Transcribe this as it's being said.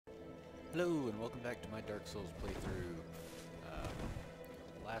Hello and welcome back to my Dark Souls playthrough.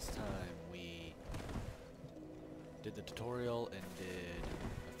 Last time we did the tutorial and did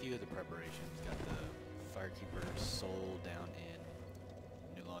a few of the preparations. Got the Firekeeper's soul down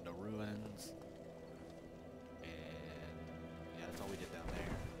in New Londo Ruins, and yeah, that's all we did down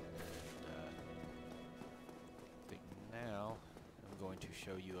there. And I think now I'm going to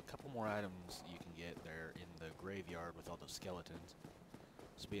show you a couple more items you can get there in the graveyard with all those skeletons.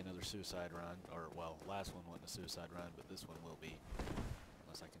 This will be another suicide run, or well, last one wasn't a suicide run, but this one will be,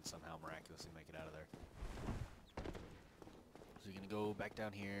 unless I can somehow miraculously make it out of there. So you're gonna go back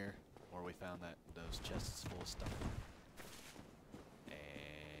down here, where we found those chests full of stuff,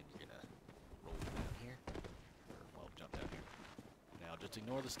 and you're gonna roll down here, or well, jump down here. Now just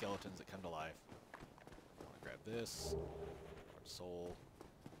ignore the skeletons that come to life. I want to grab this, our soul,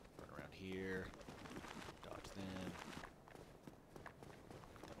 run around here, dodge them.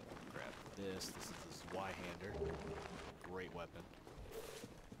 Grab this. This is this Y-hander. Great weapon.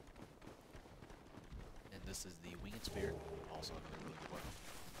 And this is the winged spear. Also another really good weapon.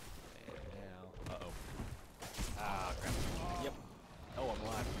 And now... Uh-oh. Ah, crap. Yep. Oh, I'm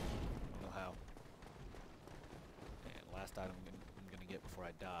alive. I don't know how. And last item I'm gonna get before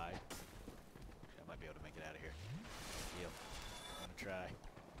I die. I might be able to make it out of here. Yep. I'm gonna try.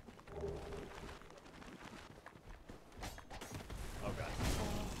 Oh god.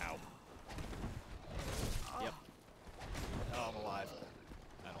 Ow. Yep. Oh, I'm alive.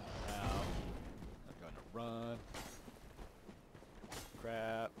 I don't know how. I'm going to run.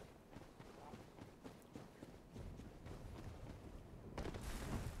 Crap.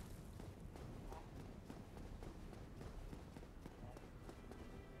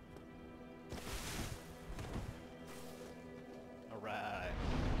 Alright.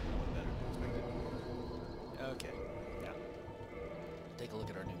 Better than expected. Okay. Take a look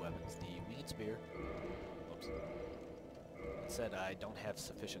at our new weapons. The winged spear. Whoops. It said I don't have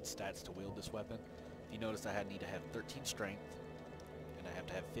sufficient stats to wield this weapon. If you notice, I need to have 13 strength, and I have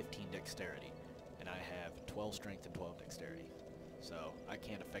to have 15 dexterity. And I have 12 strength and 12 dexterity. So I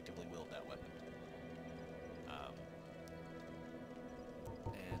can't effectively wield that weapon.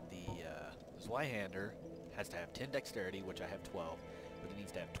 And this Y-hander has to have 10 dexterity, which I have 12, but it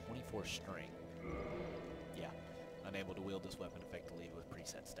needs to have 24 strength. Yeah. Unable to wield this weapon effectively with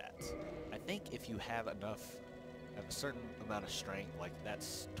preset stats. I think if you have a certain amount of strength, like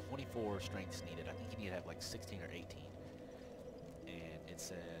that's 24 strengths needed. I think you need to have like 16 or 18. And it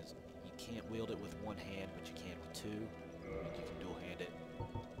says you can't wield it with one hand, but you can with two. And you can dual hand it.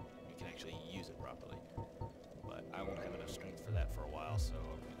 You can actually use it properly. But I won't have enough strength for that for a while, so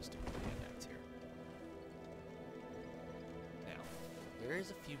I'm going to stick with the hand axe here. Now, there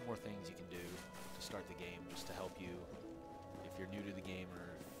is a few more things you can do to start the game, just to help you if you're new to the game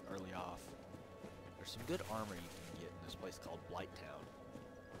or early off. There's some good armor you can get in this place called Blighttown.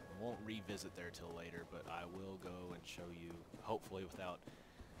 I won't revisit there till later, but I will go and show you, hopefully without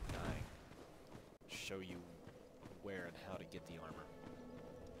dying, show you where and how to get the armor.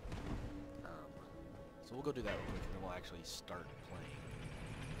 So we'll go do that real quick, and then we'll actually start playing.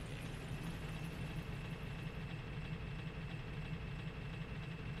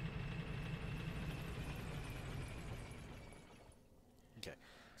 Okay,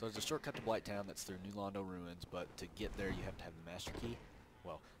 so there's a shortcut to Blighttown that's through New Londo Ruins, but to get there you have to have the Master Key.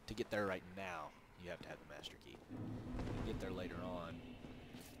 Well, to get there right now, you have to have the Master Key. You can get there later on,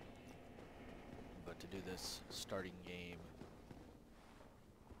 but to do this starting game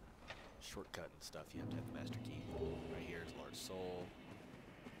shortcut and stuff, you have to have the Master Key. Right here is Large Soul.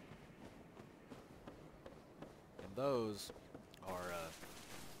 And those are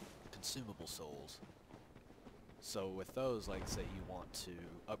consumable souls. So with those, like say you want to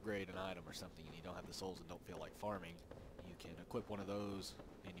upgrade an item or something and you don't have the souls and don't feel like farming, you can equip one of those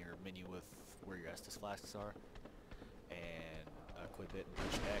in your menu with where your Estus flasks are, and equip it and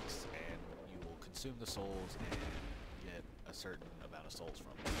push X, and you will consume the souls and get a certain amount of souls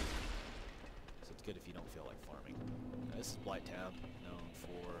from it. So it's good if you don't feel like farming. Now, this is Blighttown, known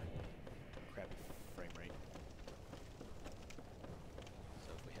for crappy frame rate.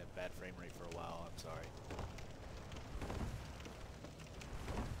 So if we have bad frame rate for a while, I'm sorry.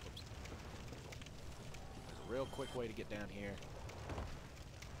 Real quick way to get down here. I'll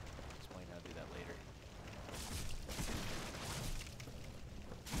explain how to do that later.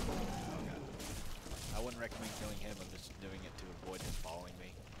 Oh god. I wouldn't recommend killing him, I'm just doing it to avoid him following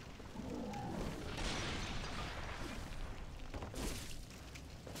me.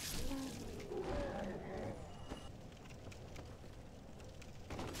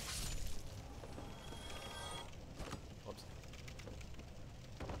 Whoops.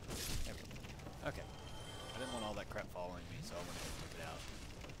 There we go. Okay. I didn't want all that crap following me, so I went ahead and took it out.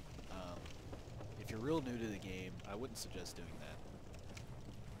 If you're real new to the game, I wouldn't suggest doing that.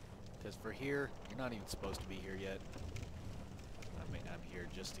 Because for here, you're not even supposed to be here yet. I mean, I'm here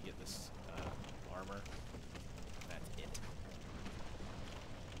just to get this armor. That's it.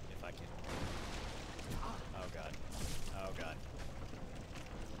 If I can... Oh god. Oh god.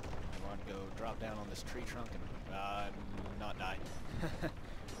 I want to go drop down on this tree trunk and not die.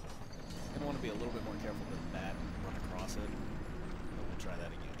 Gonna want to be a little bit more careful than that and run across it. But we'll try that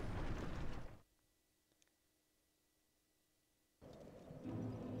again.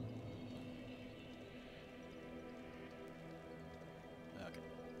 Okay.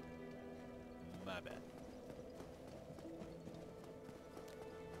 My bad.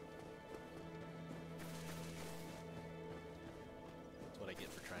 That's what I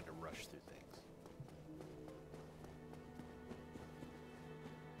get for trying to rush through things.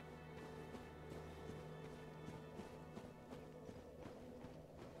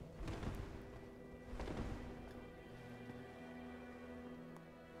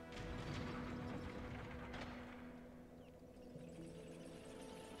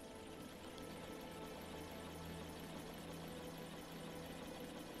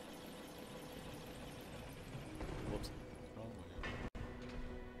 Whoops. Wrong way.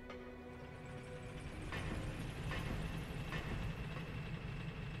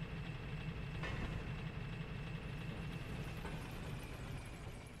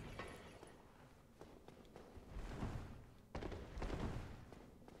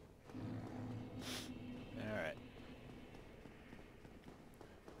 Alright.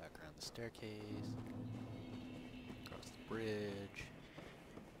 Back around the staircase. Across the bridge.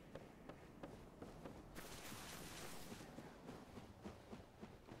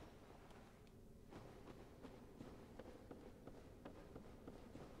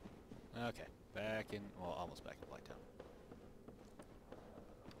 Okay, back in, well, almost back in Blighttown.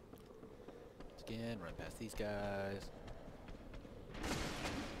 Once again, run past these guys.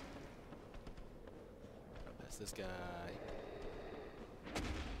 Run past this guy.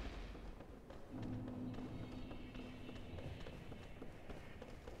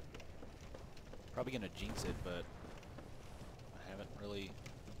 Probably gonna jinx it, but I haven't really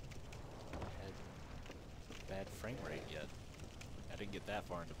had bad frame rate yet. I didn't get that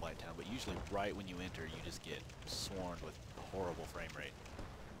far into Blighttown, but usually right when you enter, you just get swarmed with horrible frame rate.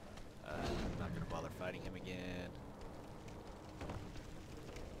 I'm not going to bother fighting him again.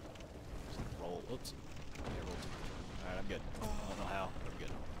 Just roll. Oops. Yeah, roll. Alright, I'm good. I don't know how, but I'm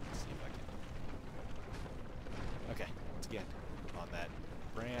good. Let's see if I can. Okay, once again, on that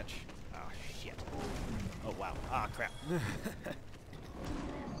branch. Oh, shit. Oh, wow. Ah, crap.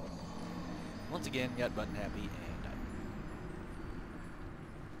 Once again, got button happy and died.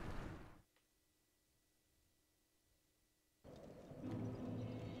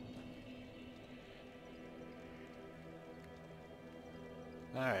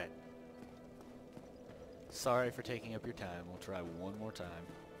 Alright. Sorry for taking up your time. We'll try one more time.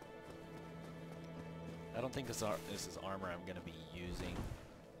 I don't think this is armor I'm going to be using.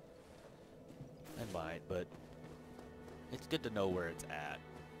 I might, but it's good to know where it's at.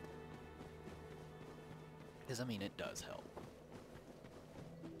 Because, I mean, it does help.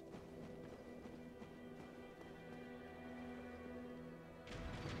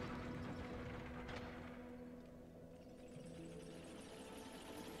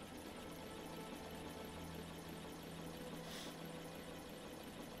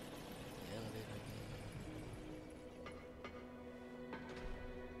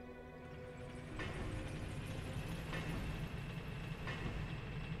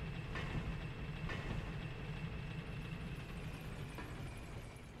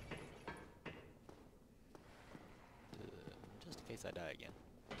 In case I die again.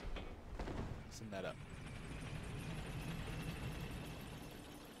 Send that up.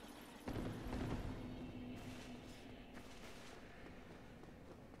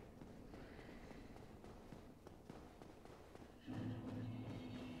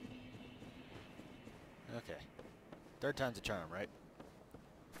 Okay. Third time's a charm, right?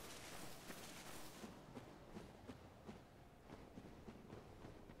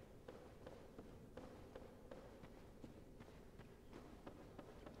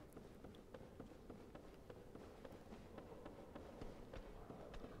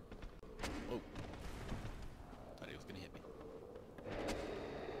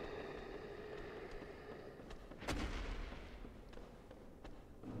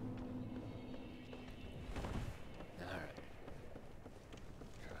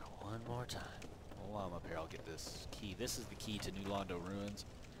 More time. While I'm up here, I'll get this key. This is the key to New Londo Ruins.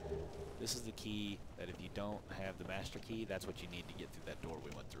 This is the key that if you don't have the master key, that's what you need to get through that door we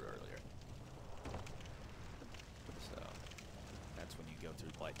went through earlier. So that's when you go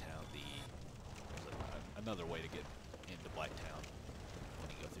through Blighttown. There's another way to get into Blighttown. When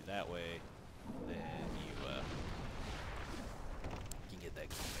you go through that way, then you can get that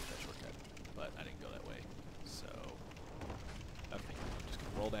key and make that shortcut. But I didn't go that way. So, okay, I'm just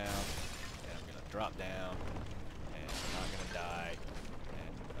going to roll down, and I'm going to drop down, and I'm not going to die.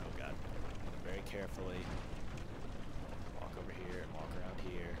 And, oh god, very carefully walk over here and walk around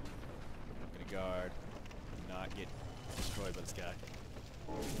here. I'm going to guard, not get destroyed by this guy.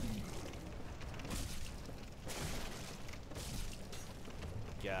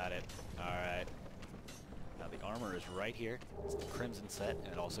 Got it. Alright. Now the armor is right here. It's the Crimson set,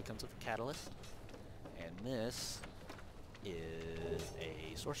 and it also comes with a catalyst. And this is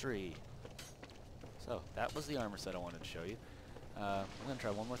a sorcery. So, that was the armor set I wanted to show you. I'm going to try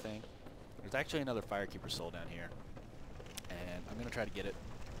one more thing. There's actually another Firekeeper soul down here. And I'm going to try to get it.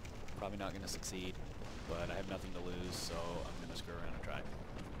 Probably not going to succeed, but I have nothing to lose, so I'm going to screw around and try.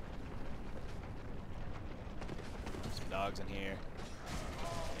 Some dogs in here.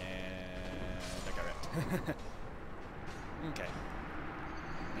 And I got wrecked. Okay.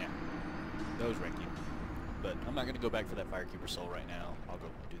 Yeah. Those wreck you. But I'm not going to go back for that Firekeeper soul right now. I'll go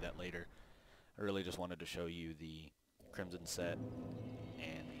do that later. I really just wanted to show you the Crimson set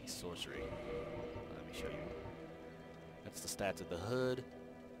and the sorcery. Let me show you. That's the stats of the hood.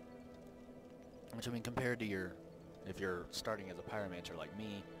 Which, I mean, compared to your... If you're starting as a pyromancer like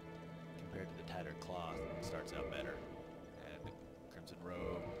me, compared to the tattered cloth, it starts out better. And Crimson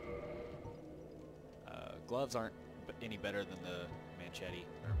robe. Gloves aren't any better than the manchette, and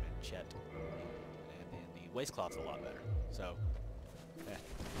then the waistcloth's a lot better. So,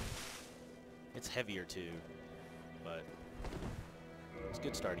 it's heavier too, but it's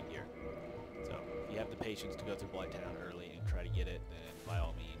good starting gear. So, if you have the patience to go through Blighttown early and try to get it, then by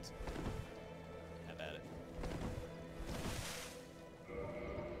all means, have at it. I'm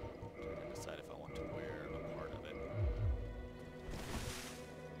trying to decide if I want to wear a part of it.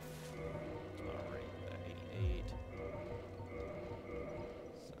 Alright, 88.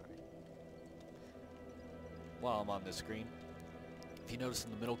 Sorry. While I'm on this screen, if you notice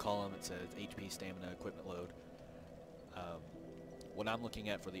in the middle column it says HP, stamina, equipment load. What I'm looking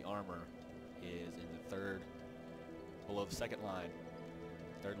at for the armor is in the third, below the second line,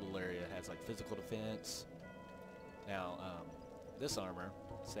 third little area. It has like physical defense. Now, this armor,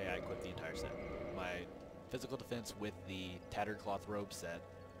 say I equip the entire set. My physical defense with the tattered cloth robe set,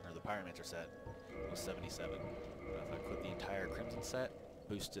 or the pyromancer set, was 77. If I equip the entire Crimson set,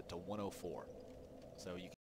 boosts it to 104. So you can